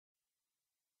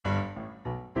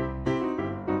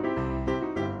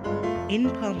In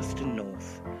Palmerston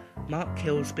North, Mark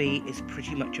Kilsby is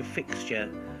pretty much a fixture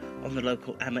on the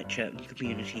local amateur and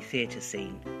community theatre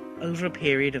scene. Over a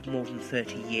period of more than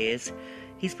 30 years,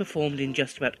 he's performed in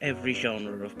just about every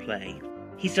genre of play.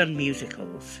 He's done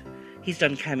musicals, he's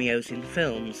done cameos in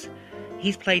films,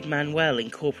 he's played Manuel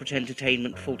in corporate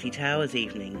entertainment Fawlty Towers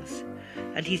evenings,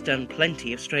 and he's done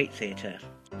plenty of straight theatre.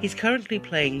 He's currently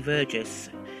playing Verges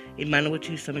in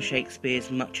Manawatu Summer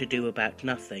Shakespeare's Much Ado About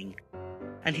Nothing,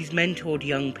 and he's mentored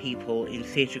young people in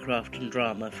theatrecraft and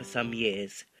drama for some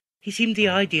years. He seemed the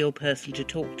ideal person to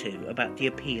talk to about the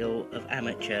appeal of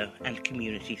amateur and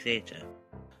community theatre.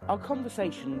 Our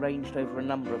conversation ranged over a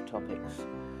number of topics.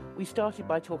 We started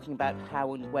by talking about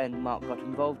how and when Mark got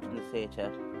involved in the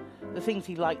theatre, the things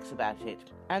he likes about it,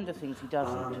 and the things he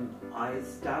doesn't. I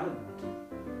started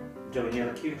doing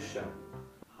elocution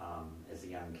as a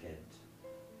young kid,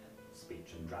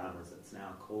 speech and drama as it's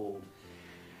now called,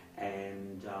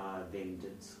 and then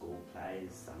did school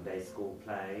plays, Sunday school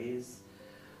plays,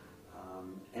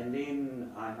 and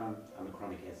then I'm a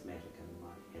chronic asthmatic and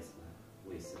my asthma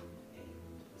worsened,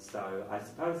 and so I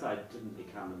suppose I didn't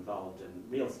become involved in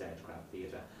real stagecraft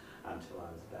theatre until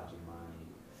I was about in my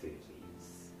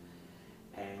 30s,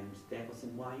 and that was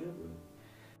in Waiouru.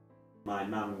 My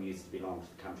mum used to belong to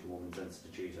the Country Women's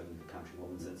Institute, and the Country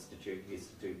Women's Institute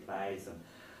used to do plays, and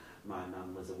my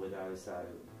mum was a widow, so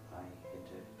I had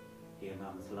to hear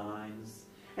mum's lines,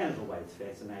 and it always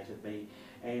fascinated me.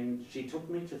 And she took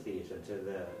me to theatre, to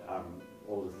the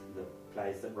all of the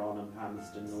plays that were on in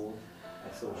Palmerston North.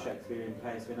 I saw Shakespearean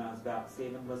plays when I was about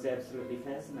 7, was absolutely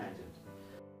fascinated.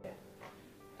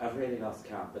 I've really lost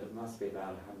count, but it must be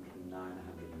about 109,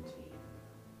 110.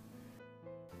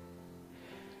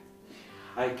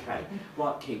 Okay,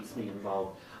 what keeps me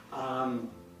involved?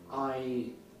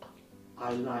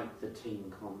 I like the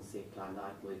team concept. I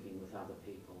like working with other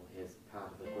people as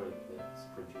part of a group that's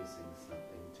producing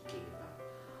something together.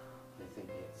 I think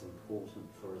it's important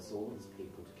for us all as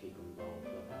people to keep involved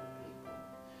with other people.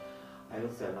 I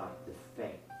also like the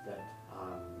fact that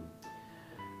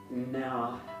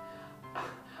now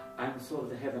I'm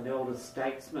sort of have an elder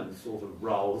statesman sort of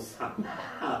role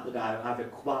somehow that I've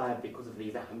acquired because of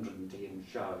these 110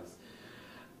 shows.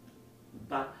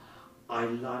 But I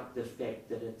like the fact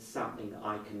that it's something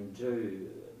I can do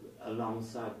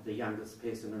alongside the youngest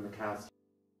person in the cast.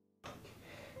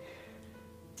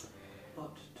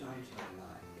 What don't I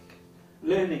like?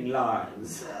 Learning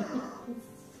lines.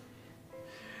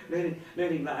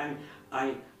 learning lines.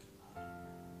 I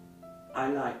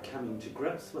like coming to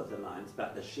grips with the lines,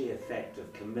 but the sheer fact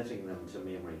of committing them to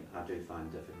memory I do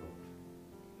find difficult.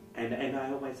 And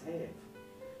I always have.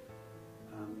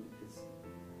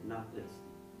 It's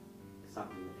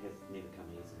something that has never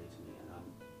come easily to me, and I'm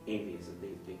envious of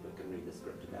these people who can read the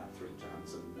script about 3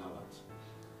 times and know it.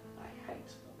 I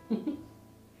hate them.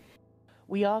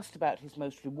 We asked about his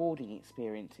most rewarding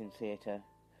experience in theatre,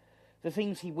 the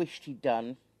things he wished he'd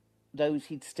done, those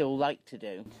he'd still like to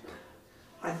do.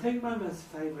 I think my most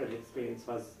favourite experience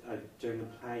was doing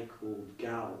a play called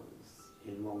Gulls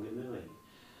in Wanganui.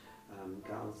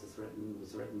 Gulls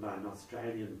was written by an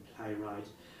Australian playwright,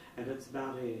 and it's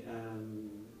about a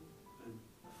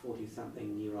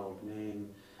 40-something-year-old man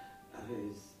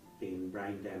who's been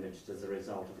brain damaged as a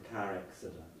result of a car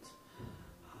accident.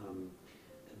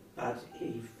 But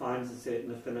he finds a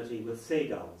certain affinity with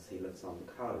seagulls. He lives on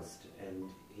the coast,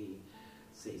 and he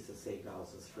sees the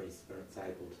seagulls as free spirits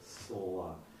able to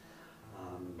soar.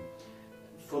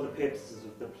 For the purposes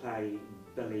of the play,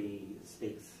 Billy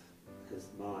speaks his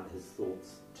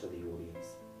thoughts to the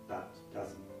audience, but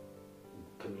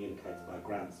communicates by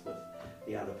grunts with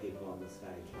the other people on the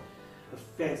stage. A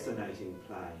fascinating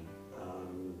play.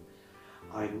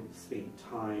 I spent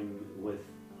time with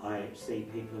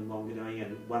IHC people in Wanganui,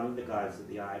 and one of the guys at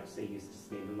the IHC used to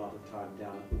spend a lot of time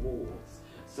down at the wharves.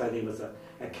 So there was a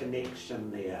connection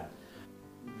there.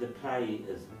 The play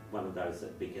is one of those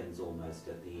that begins almost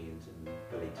at the end, and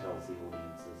Billy tells the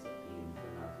audiences at the end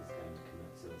that he's going to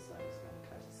commit suicide, he's going to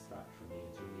cut his throat from ear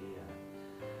to ear.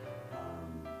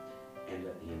 And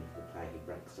at the end of the play he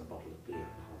breaks a bottle of beer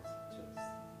and holds it to his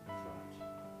throat.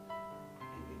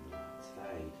 And then the lights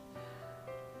fade.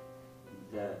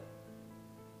 The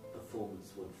performance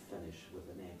would finish with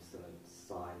an absolute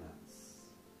silence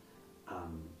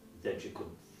that you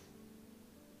could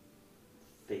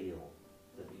feel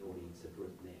that the audience had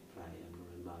written that play and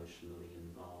were emotionally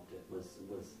involved. It was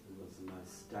the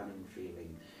most stunning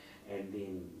feeling, and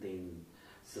then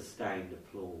sustained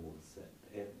applause.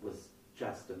 It was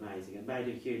just amazing. It made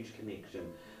a huge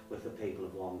connection with the people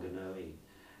of Wanganui,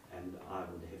 and I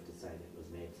would have to say that was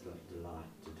an absolute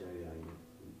delight to do. I mean,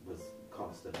 it was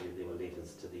constantly, there were letters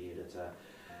letters to the editor,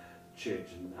 church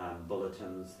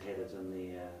bulletins had it in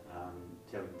there,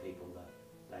 telling people that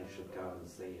they should go and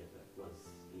see it.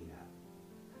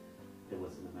 It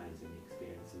was an amazing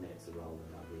experience, and that's a role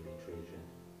that I really treasure.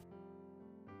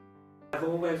 I've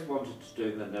always wanted to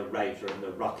do the narrator in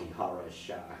the Rocky Horror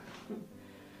Show.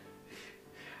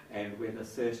 And when a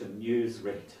certain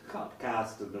newsreader got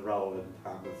cast in the role in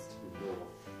Palmerston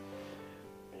North,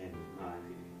 and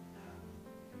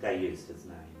they used his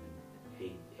name,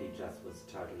 and he just was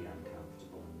totally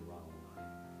uncomfortable in the role.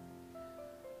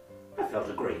 I felt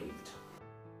aggrieved.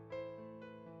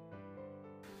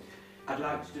 I'd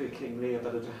like to do King Lear, but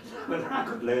I don't know whether I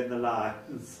could learn the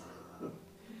lines.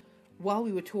 While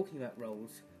we were talking about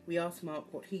roles, we asked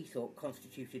Mark what he thought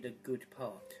constituted a good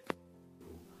part.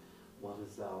 What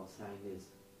is the old saying?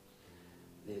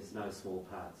 There's no small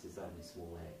parts, there's only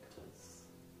small actors.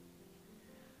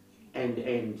 And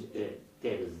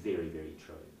that is very, very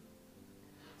true.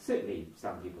 Certainly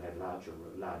some people have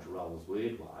larger roles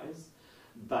word-wise,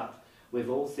 but we've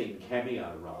all seen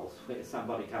cameo roles where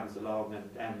somebody comes along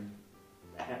and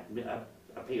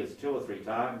appears 2 or 3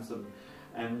 times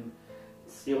and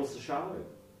steals the show.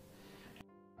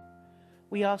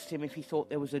 We asked him if he thought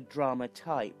there was a drama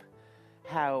type,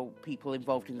 how people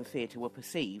involved in the theatre were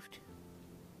perceived.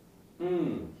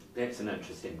 That's an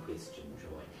interesting question,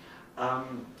 Joy.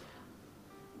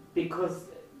 Because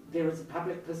there is a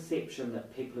public perception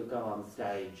that people who go on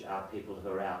stage are people who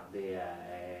are out there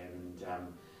and,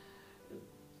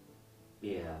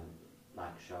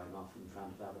 like showing off in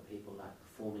front of other people, like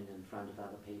performing in front of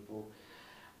other people.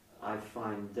 I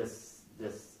find this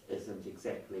isn't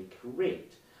exactly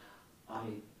correct.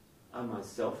 I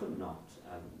myself am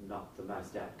not the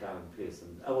most outgoing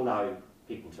person, although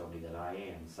people tell me that I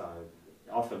am. So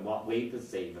often what we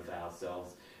perceive of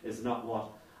ourselves is not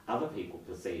what other people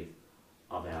perceive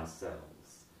of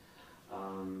ourselves.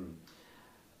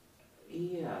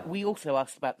 We also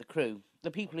asked about the crew,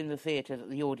 the people in the theatre that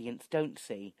the audience don't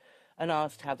see, and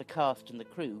asked how the cast and the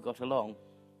crew got along.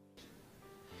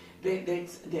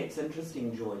 That's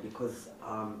interesting, Joy, because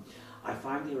I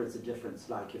find there is a difference.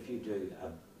 Like if you do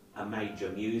a major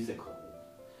musical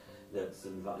that's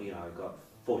got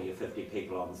 40 or 50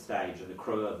 people on stage and a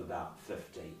crew of about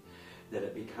 50, that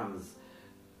it becomes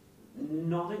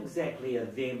not exactly a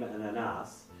them and an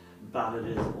us, but it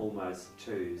is almost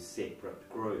 2 separate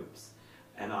groups,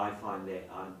 and I find that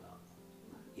hard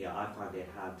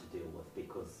to deal with,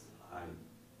 because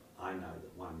I know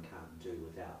that one can't do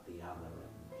without the other.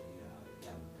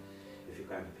 And, if you're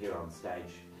going to appear on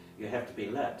stage, you have to be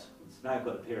lit. It's no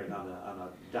good appearing on a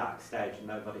dark stage and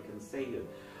nobody can see you.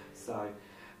 So,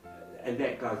 and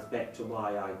that goes back to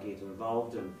why I get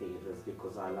involved in theatres,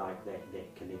 because I like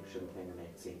that connection thing and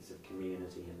that sense of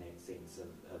community and that sense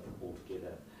of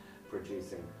altogether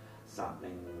producing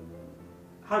something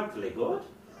hopefully good.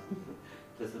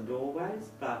 It isn't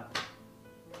always, but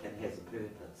it has a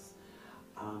purpose.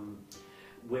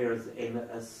 Whereas in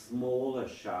a smaller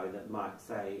show that might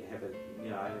say have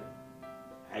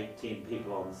 8-10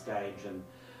 people on stage and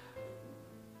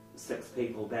 6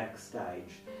 people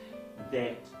backstage,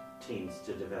 that tends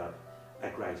to develop a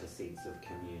greater sense of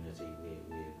community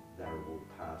where they're all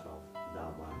part of the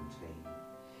one team,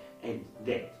 and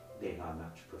that I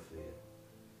much prefer.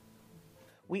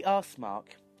 We asked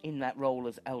Mark, in that role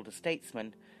as elder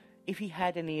statesman, if he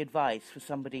had any advice for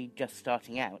somebody just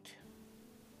starting out.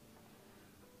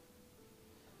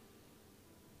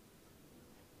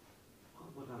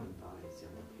 What would I advise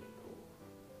younger people?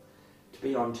 To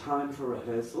be on time for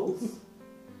rehearsals.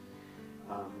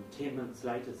 10 minutes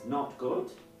late is not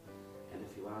good, and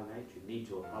if you are late you need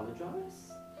to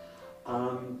apologise.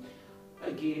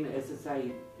 Again, as I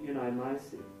say,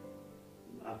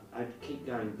 I keep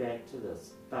going back to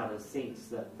this, but a sense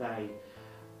that they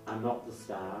are not the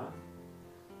star,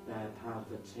 they are part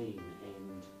of a team,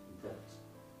 and that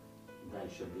they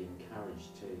should be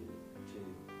encouraged to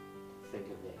think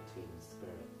of that team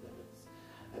spirit, that it's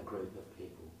a group of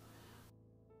people.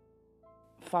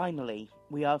 Finally,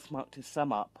 we asked Mark to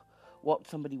sum up what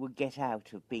somebody would get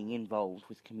out of being involved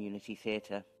with community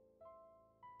theatre.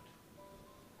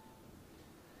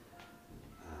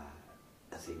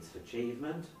 A sense of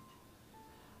achievement,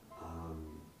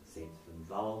 a sense of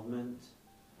involvement,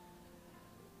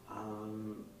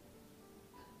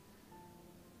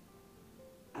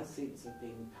 a sense of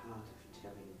being part of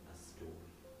telling